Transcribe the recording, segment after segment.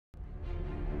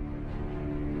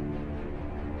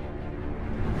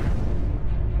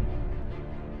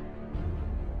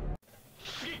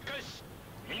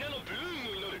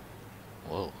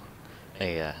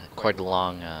quite a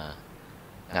long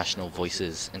National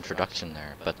Voices introduction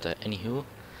there. But anywho,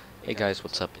 hey guys,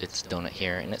 what's up? It's Donut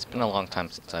here, and it's been a long time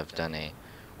since I've done a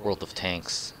World of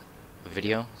Tanks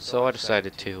video, so I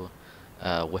decided to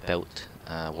whip out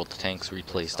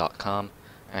worldoftanksreplays.com,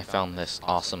 and I found this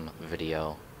awesome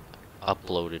video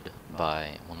uploaded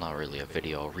by, well, not really a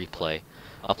video, a replay,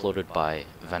 uploaded by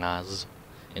Vanaz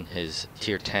in his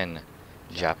Tier 10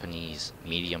 Japanese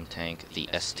medium tank, the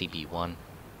STB-1.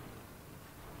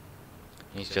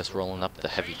 He's just rolling up the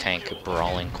heavy tank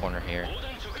brawling corner here.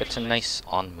 Gets a nice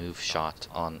on-move shot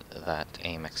on that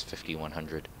AMX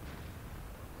 5100.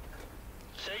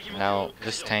 Now,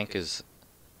 this tank is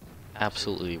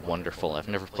absolutely wonderful. I've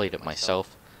never played it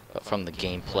myself, but from the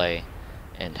gameplay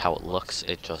and how it looks,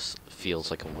 it just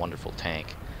feels like a wonderful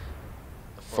tank.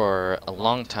 For a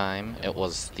long time, it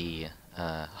was the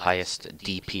highest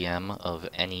DPM of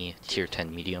any Tier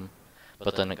 10 medium,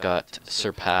 but then it got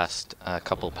surpassed a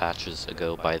couple patches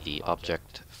ago by the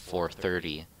Object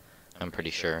 430, I'm pretty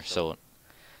sure. So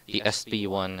the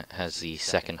SB1 has the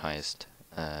second highest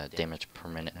damage per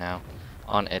minute now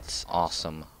on its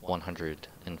awesome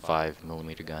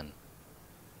 105mm gun.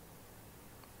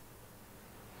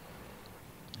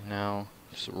 Now,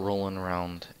 just rolling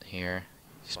around here,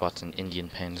 he spots an Indian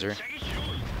Panzer.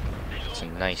 It's a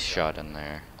nice shot in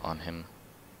there on him.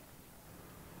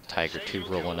 Tiger II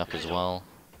rolling up as well.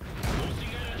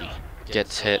 He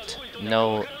gets hit.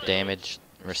 No damage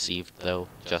received though,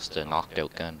 just a knocked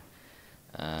out gun.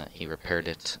 He repaired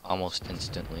it almost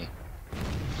instantly.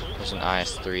 There's an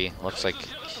IS-3. Looks like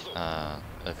a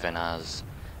Vanaz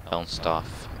bounced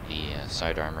off the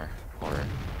side armor, or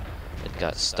it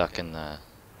got stuck in the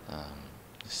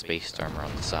spaced armor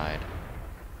on the side.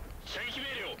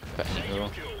 But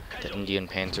anywho, the Indian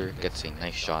Panzer gets a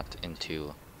nice shot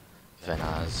into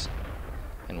Vanaz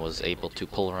and was able to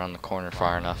pull around the corner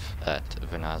far enough that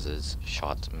Vanaz's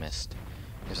shot missed.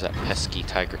 There's that pesky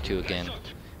Tiger II again.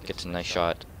 Gets a nice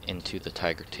shot into the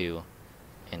Tiger II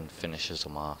and finishes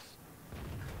him off.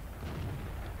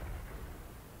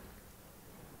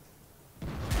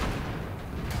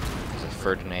 There's a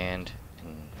Ferdinand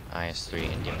and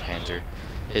IS-3 Indian Panzer.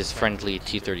 His friendly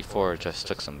T-34 just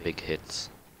took some big hits.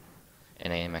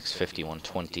 An AMX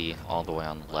 5120 all the way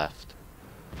on the left.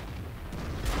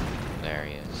 There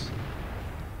he is.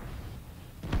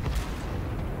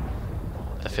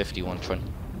 The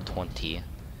 5120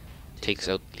 takes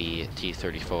out the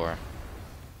T-34.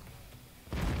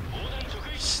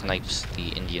 Snipes the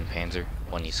Indian Panzer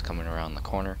when he's coming around the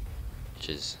corner, which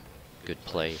is good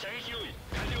play.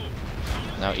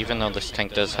 Now, even though this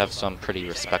tank does have some pretty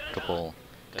respectable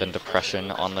gun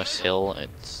depression on this hill,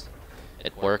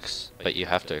 it works, but you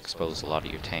have to expose a lot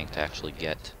of your tank to actually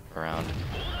get around.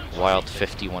 Wild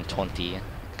 5120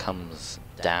 comes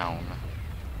down.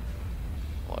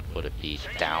 What would it be?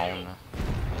 Down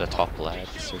the top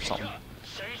lads or something?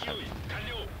 I don't know.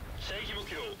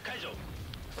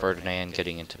 Ferdinand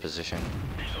getting into position.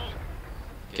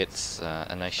 Gets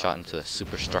a nice shot into the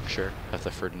superstructure of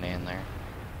the Ferdinand there.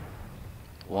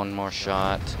 One more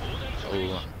shot.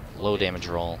 Ooh, low damage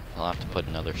roll. I'll have to put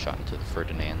another shot into the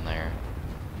Ferdinand there.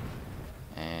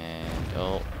 And,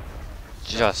 oh,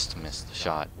 just missed the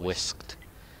shot. Whisked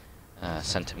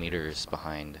centimeters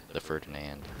behind the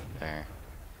Ferdinand there.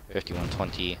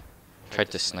 5120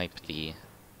 tried to snipe the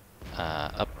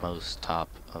upmost top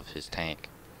of his tank,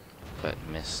 but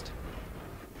missed.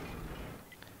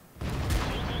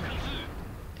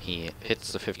 He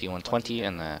hits the 5120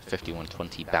 and the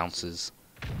 5120 bounces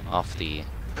off the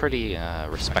pretty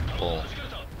respectable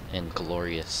and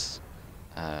glorious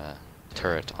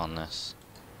turret on this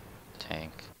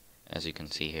tank, as you can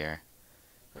see here.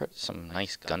 Some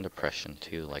nice gun depression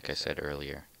too, like I said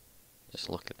earlier. Just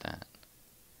look at that.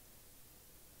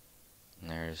 And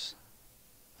there's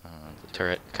the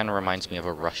turret. Kind of reminds me of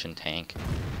a Russian tank.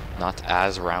 Not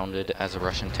as rounded as a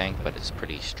Russian tank, but it's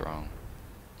pretty strong.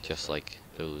 Just like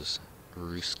those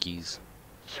Ruskies.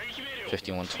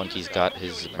 5120's got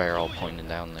his barrel pointed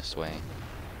down this way.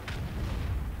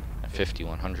 A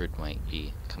 5100 might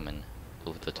be coming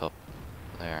over the top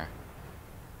there.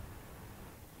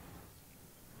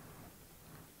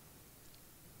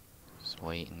 Just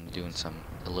waiting, doing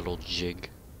a little jig.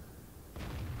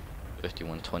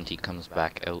 5120 comes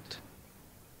back out.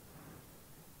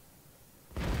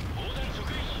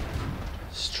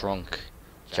 Strunk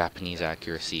Japanese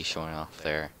accuracy showing off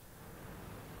there.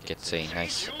 Gets a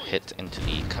nice hit into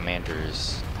the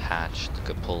commander's hatch, the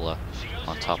cupola,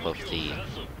 on top of the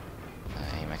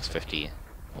AMX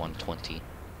 5120.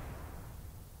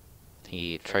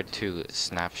 He tried to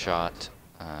snapshot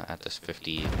at this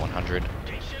 50-100,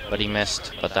 but he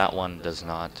missed, but that one does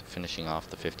not, finishing off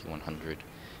the 50-100,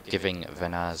 giving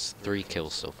Venaz 3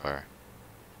 kills so far.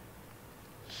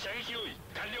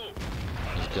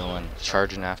 He's going,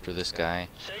 charging after this guy.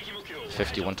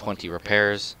 50-120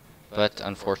 repairs, but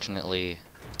unfortunately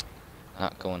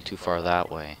not going too far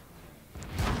that way.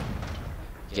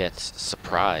 Gets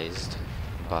surprised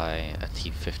by a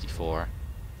T-54.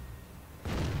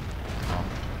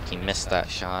 He missed that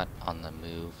shot on the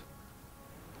move.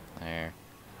 There.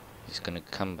 He's gonna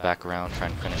come back around, try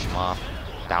and finish him off.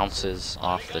 Bounces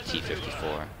off the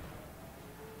T-54.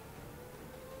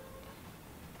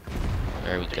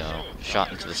 There we go.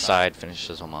 Shot into the side,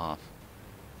 finishes him off.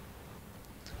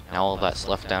 Now all that's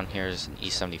left down here is an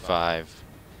E-75,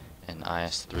 an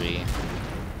IS-3,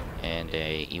 and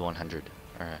a E-100.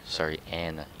 Or, sorry,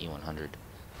 an E-100.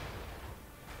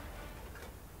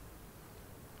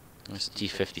 There's a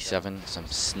T-57, some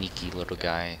sneaky little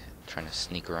guy trying to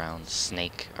snake around,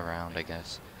 I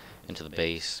guess, into the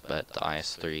base, but the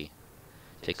IS-3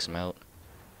 takes him out.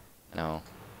 No,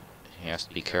 he has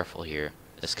to be careful here.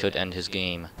 This could end his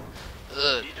game.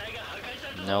 Ugh.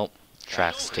 Nope,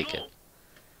 tracks take it.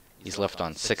 He's left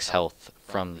on 6 health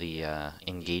from the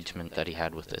engagement that he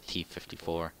had with the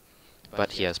T-54,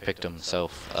 but he has picked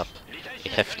himself up a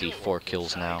hefty 4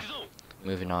 kills now,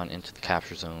 moving on into the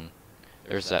capture zone.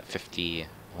 There's that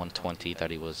 50-120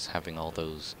 that he was having all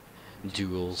those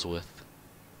duels with.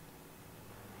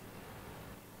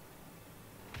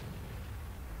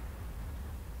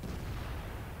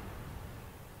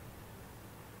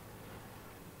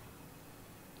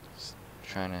 Just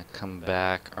trying to come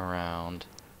back around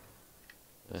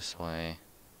this way.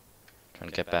 Trying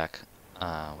to get back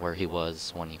where he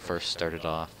was when he first started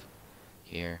off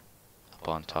here, up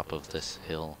on top of this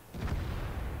hill.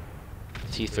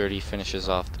 T-30 finishes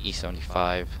off the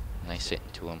E-75. Nice hit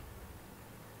into him.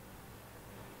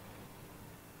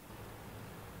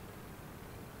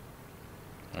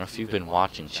 Now, if you've been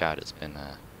watching chat, it's been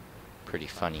pretty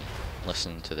funny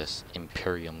listening to this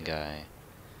Imperium guy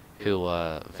who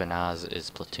Venaz is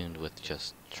platooned with,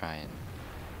 just try and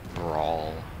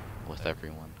brawl with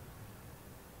everyone.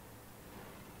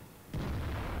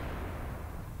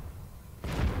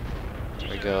 There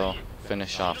we go.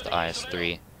 Finish off the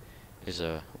IS-3. There's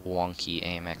a wonky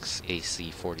AMX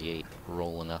AC-48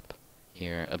 rolling up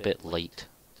here, a bit late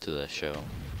to the show.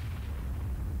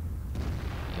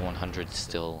 E-100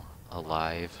 still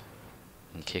alive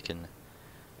and kicking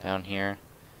down here.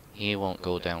 He won't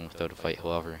go down without a fight,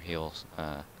 however, he'll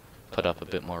put up a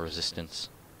bit more resistance.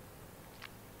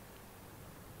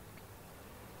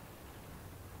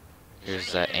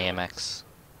 Here's that AMX.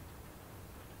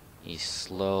 He's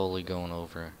slowly going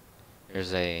over.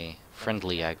 There's a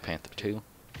friendly Jagdpanther 2.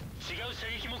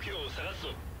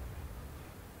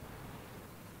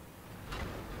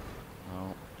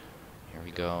 Oh, here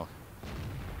we go.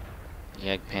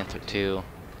 Jagdpanther 2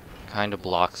 kind of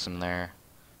blocks him there,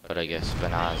 but I guess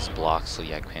Venaz blocks the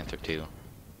Jagdpanther 2.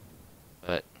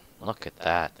 But look at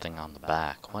that thing on the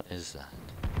back. What is that?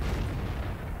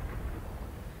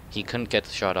 He couldn't get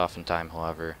the shot off in time,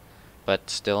 however, but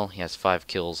still he has 5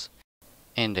 kills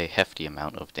and a hefty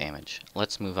amount of damage.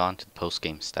 Let's move on to the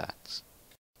post-game stats.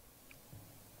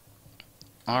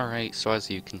 Alright, so as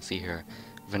you can see here,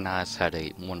 Venaz had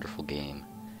a wonderful game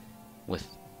with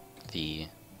the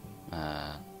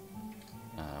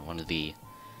one of the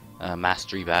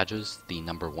mastery badges, the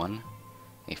number 1,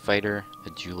 a fighter, a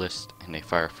duelist, and a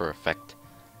fire for effect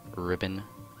ribbon.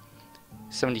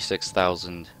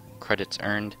 76,000 credits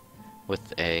earned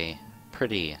with a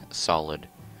pretty solid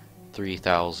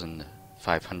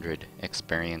 3,500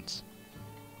 experience.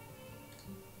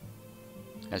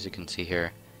 As you can see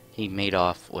here, he made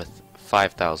off with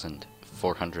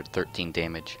 5,413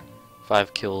 damage,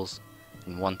 5 kills,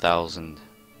 and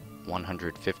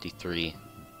 1,153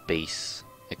 base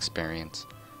experience.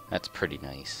 That's pretty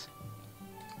nice.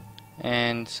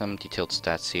 And some detailed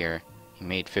stats here. He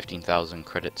made 15,000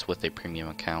 credits with a premium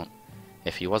account.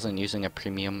 If he wasn't using a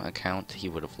premium account, he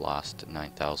would have lost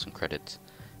 9,000 credits,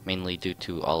 mainly due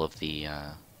to all of the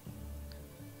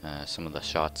some of the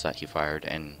shots that he fired,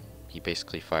 and he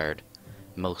basically fired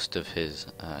most of his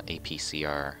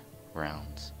APCR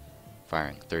rounds,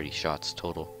 firing 30 shots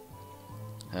total.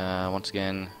 Once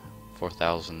again,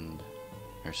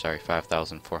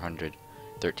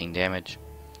 5,413 damage.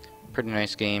 Pretty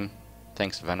nice game.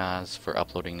 Thanks Venaz for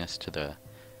uploading this to the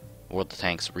World of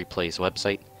Tanks Replays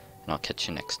website, and I'll catch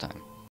you next time.